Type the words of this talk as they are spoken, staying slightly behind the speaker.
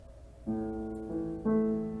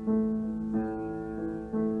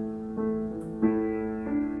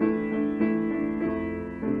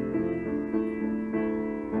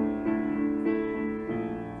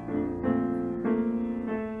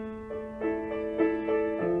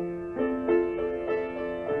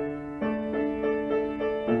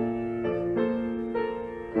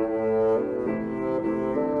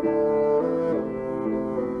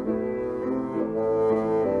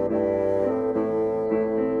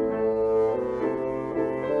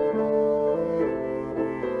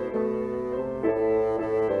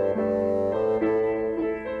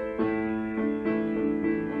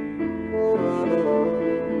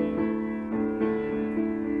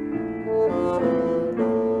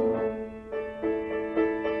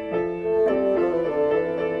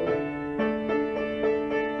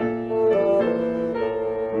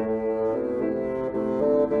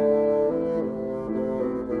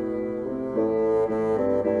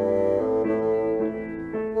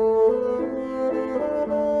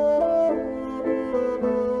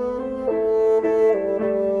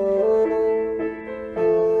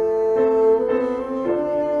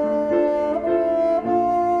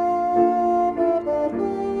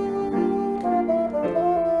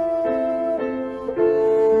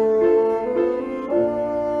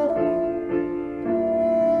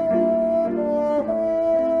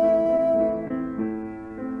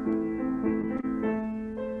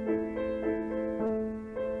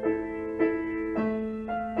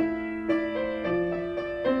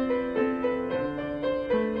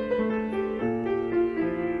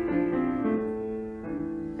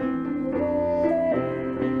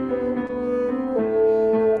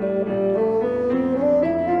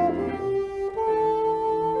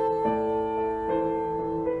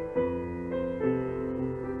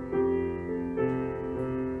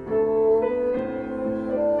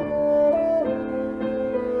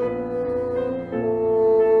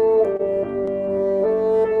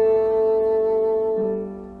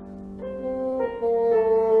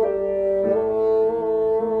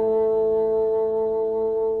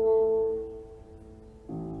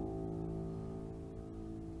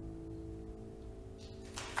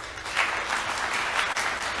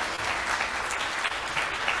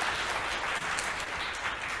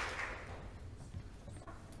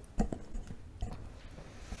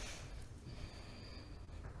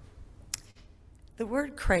The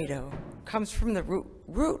word credo comes from the root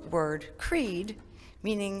word creed,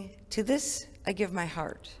 meaning, to this I give my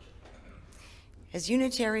heart. As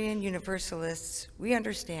Unitarian Universalists, we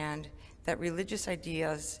understand that religious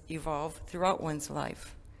ideas evolve throughout one's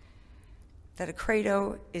life, that a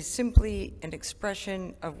credo is simply an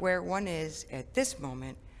expression of where one is at this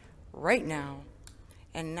moment, right now,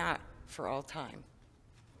 and not for all time.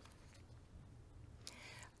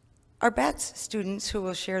 Our BATS students who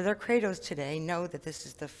will share their credos today know that this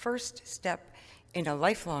is the first step in a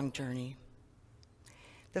lifelong journey,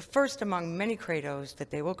 the first among many credos that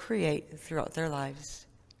they will create throughout their lives.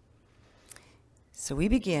 So we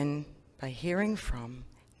begin by hearing from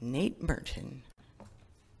Nate Murton.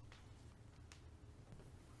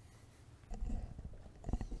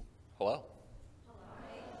 Hello.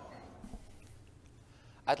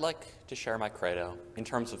 I'd like to share my credo in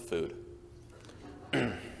terms of food.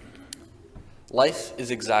 Life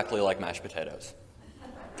is exactly like mashed potatoes.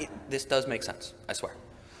 This does make sense, I swear.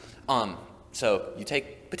 So you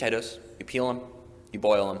take potatoes, you peel them, you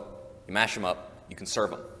boil them, you mash them up, you can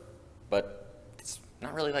serve them. But it's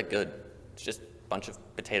not really that good. It's just a bunch of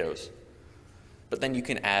potatoes. But then you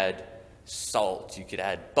can add salt, you could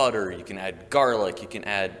add butter, you can add garlic, you can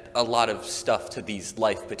add a lot of stuff to these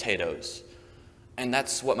life potatoes. And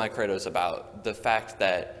that's what my credo is about. The fact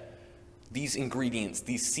that these ingredients,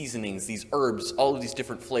 these seasonings, these herbs, all of these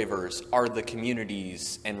different flavors are the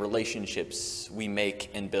communities and relationships we make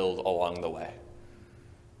and build along the way.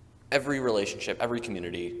 Every relationship, every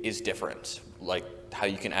community is different, like how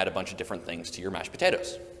you can add a bunch of different things to your mashed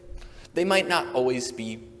potatoes. They might not always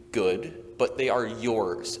be good, but they are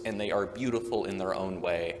yours, and they are beautiful in their own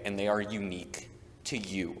way, and they are unique to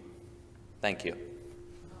you. Thank you.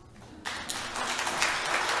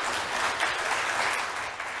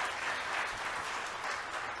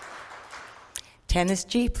 Tanis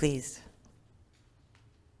Gee, please.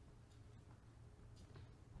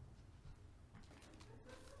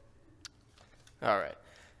 All right.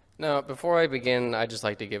 Now, before I begin, I'd just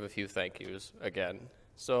like to give a few thank yous again.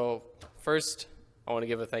 So first, I want to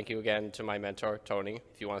give a thank you again to my mentor, Tony,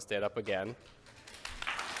 if you want to stand up again.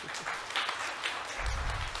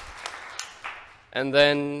 And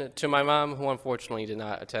then to my mom, who unfortunately did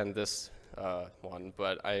not attend this one,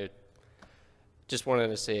 but I just wanted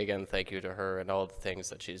to say again thank you to her and all the things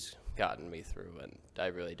that she's gotten me through, and I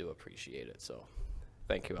really do appreciate it. So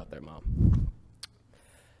thank you out there, Mom.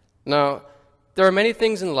 Now, there are many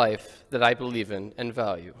things in life that I believe in and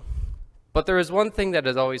value, but there is one thing that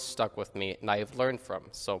has always stuck with me and I have learned from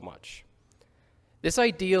so much. This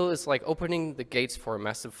ideal is like opening the gates for a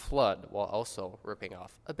massive flood while also ripping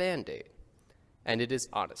off a Band-Aid, and it is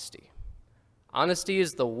honesty. Honesty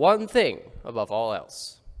is the one thing above all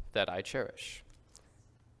else that I cherish.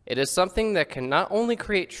 It is something that can not only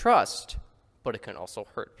create trust, but it can also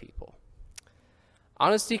hurt people.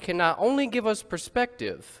 Honesty can not only give us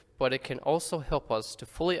perspective, but it can also help us to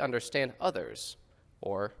fully understand others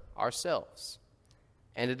or ourselves.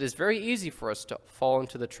 And it is very easy for us to fall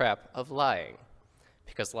into the trap of lying,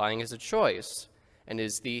 because lying is a choice and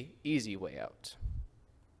is the easy way out.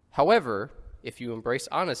 However, if you embrace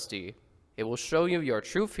honesty, it will show you your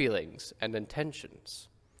true feelings and intentions.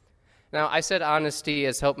 Now, I said honesty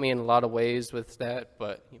has helped me in a lot of ways with that,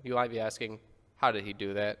 but you might be asking, how did he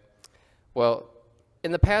do that? Well,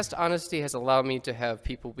 in the past, honesty has allowed me to have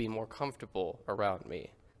people be more comfortable around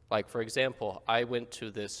me. Like, for example, I went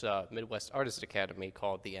to this Midwest Artist Academy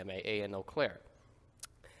called the MAA in Eau Claire.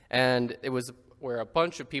 And it was where a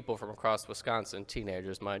bunch of people from across Wisconsin,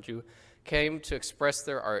 teenagers, mind you, came to express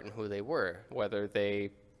their art and who they were, whether they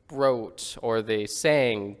wrote or they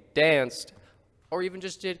sang, danced, or even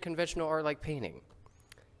just did conventional art like painting.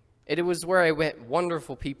 It was where I met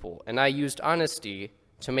wonderful people, and I used honesty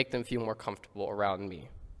to make them feel more comfortable around me.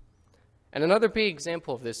 And another big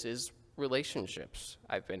example of this is relationships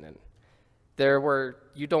I've been in. There where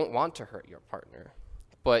you don't want to hurt your partner,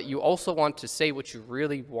 but you also want to say what you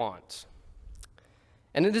really want.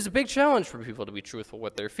 And it is a big challenge for people to be truthful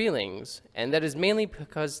with their feelings, and that is mainly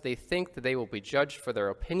because they think that they will be judged for their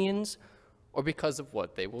opinions or because of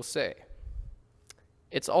what they will say.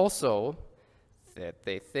 It's also that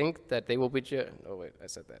they think that they will be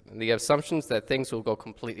and the assumptions that things will go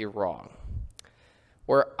completely wrong.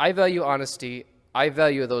 Where I value honesty, I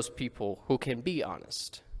value those people who can be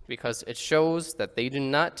honest, because it shows that they do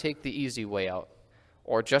not take the easy way out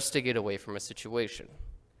or just to get away from a situation.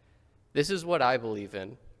 This is what I believe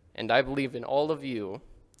in, and I believe in all of you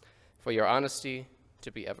for your honesty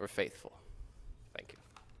to be ever faithful. Thank you.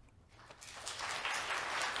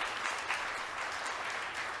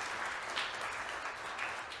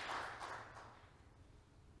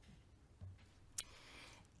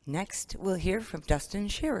 Next, we'll hear from Dustin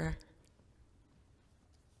Sherer.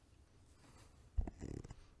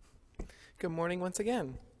 Good morning once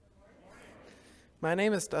again. My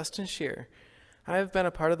name is Dustin Sherer. I have been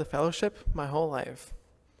a part of the fellowship my whole life,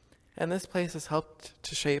 and this place has helped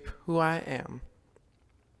to shape who I am.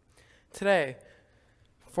 Today,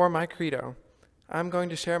 for my credo, I'm going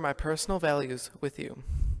to share my personal values with you.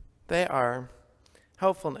 They are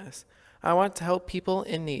helpfulness. I want to help people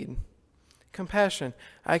in need. Compassion.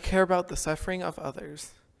 I care about the suffering of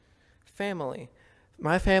others. Family.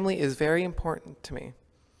 My family is very important to me.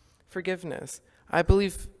 Forgiveness. I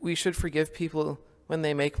believe we should forgive people when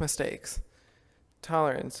they make mistakes.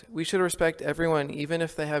 Tolerance. We should respect everyone even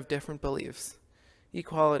if they have different beliefs.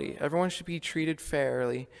 Equality. Everyone should be treated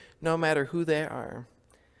fairly, no matter who they are.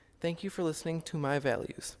 Thank you for listening to my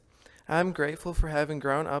values. I'm grateful for having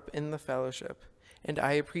grown up in the fellowship, and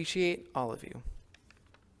I appreciate all of you.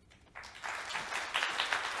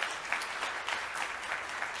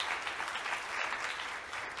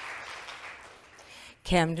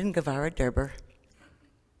 Camdyn Guevera-Derber.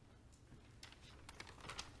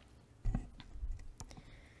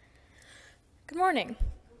 Good morning.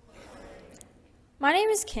 My name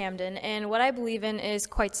is Camdyn, and what I believe in is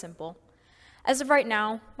quite simple. As of right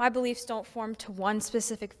now, my beliefs don't form to one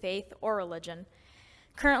specific faith or religion.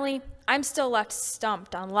 Currently, I'm still left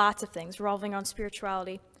stumped on lots of things revolving around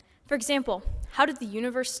spirituality. For example, how did the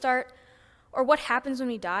universe start? Or what happens when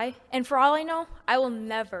we die? And for all I know, I will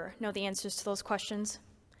never know the answers to those questions.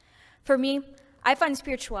 For me, I find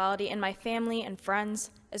spirituality in my family and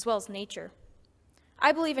friends, as well as nature.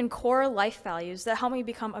 I believe in core life values that help me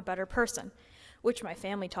become a better person, which my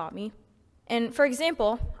family taught me. And for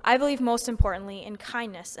example, I believe most importantly in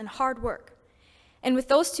kindness and hard work. And with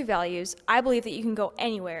those two values, I believe that you can go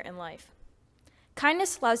anywhere in life.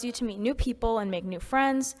 Kindness allows you to meet new people and make new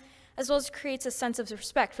friends, as well as creates a sense of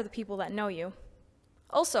respect for the people that know you.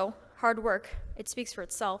 Also, hard work, it speaks for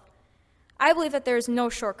itself. I believe that there is no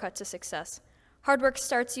shortcut to success. Hard work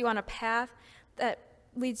starts you on a path that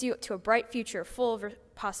leads you to a bright future full of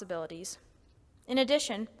possibilities. In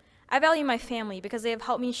addition, I value my family because they have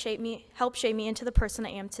helped shape me into the person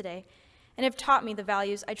I am today, and have taught me the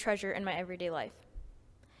values I treasure in my everyday life.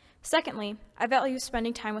 Secondly, I value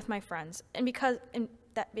spending time with my friends, and because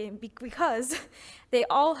they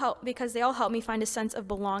all help me find a sense of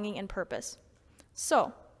belonging and purpose.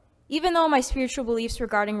 So, even though my spiritual beliefs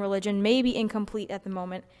regarding religion may be incomplete at the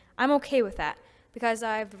moment, I'm okay with that because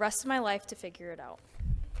I have the rest of my life to figure it out.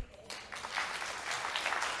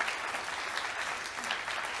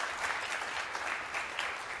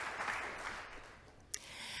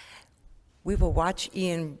 We will watch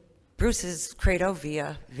Ian Bruce's credo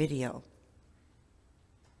via video.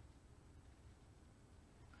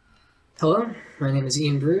 Hello, my name is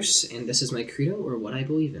Ian Bruce, and this is my credo, or what I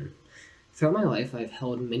believe in. Throughout my life, I've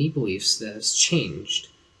held many beliefs that has changed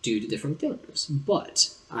due to different things,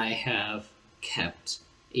 but I have kept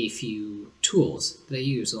a few tools that I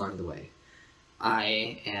use along the way.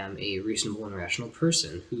 I am a reasonable and rational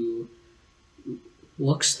person who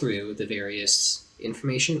looks through the various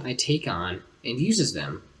information I take on and uses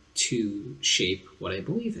them to shape what I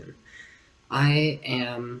believe in. I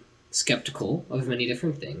am skeptical of many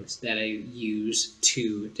different things that I use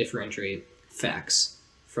to differentiate facts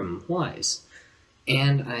from lies.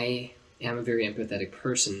 And I am a very empathetic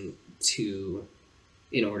person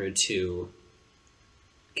in order to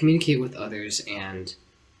communicate with others and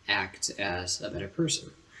act as a better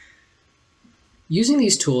person. Using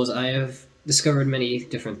these tools, I have discovered many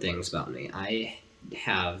different things about me. I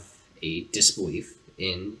have a disbelief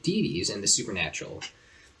in deities and the supernatural,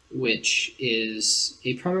 which is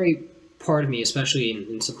a primary part of me, especially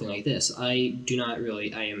in something like this. I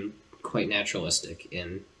am quite naturalistic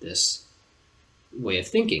in this way of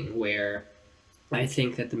thinking, where I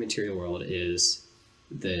think that the material world is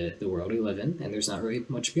the world we live in, and there's not really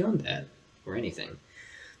much beyond that, or anything.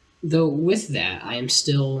 Though with that, I am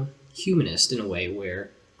still humanist in a way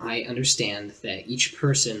where I understand that each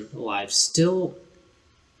person alive still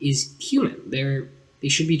is human. They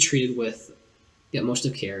should be treated with the utmost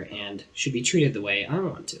of care and should be treated the way I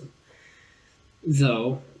want to.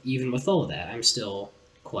 Though, even with all of that, I'm still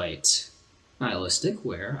quite nihilistic,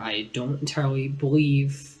 where I don't entirely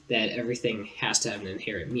believe that everything has to have an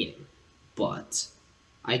inherent meaning. But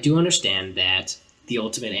I do understand that the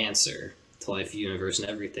ultimate answer to life, the universe, and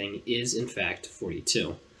everything is, in fact,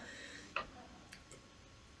 42.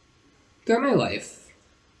 Throughout my life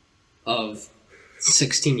of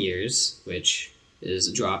 16 years, which is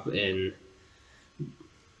a drop in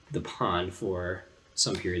the pond for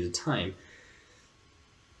some periods of time,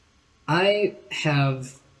 I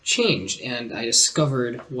have changed, and I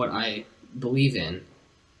discovered what I believe in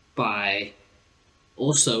by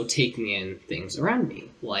also taking in things around me,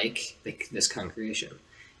 like this congregation,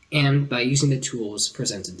 and by using the tools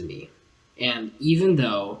presented to me. And even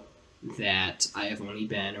though that I have only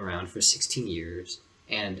been around for 16 years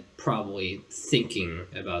and probably thinking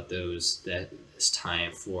about this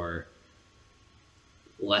time for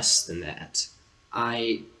less than that,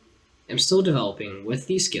 I am still developing with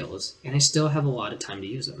these skills, and I still have a lot of time to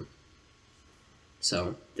use them.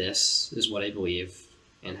 So this is what I believe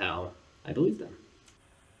and how I believe them.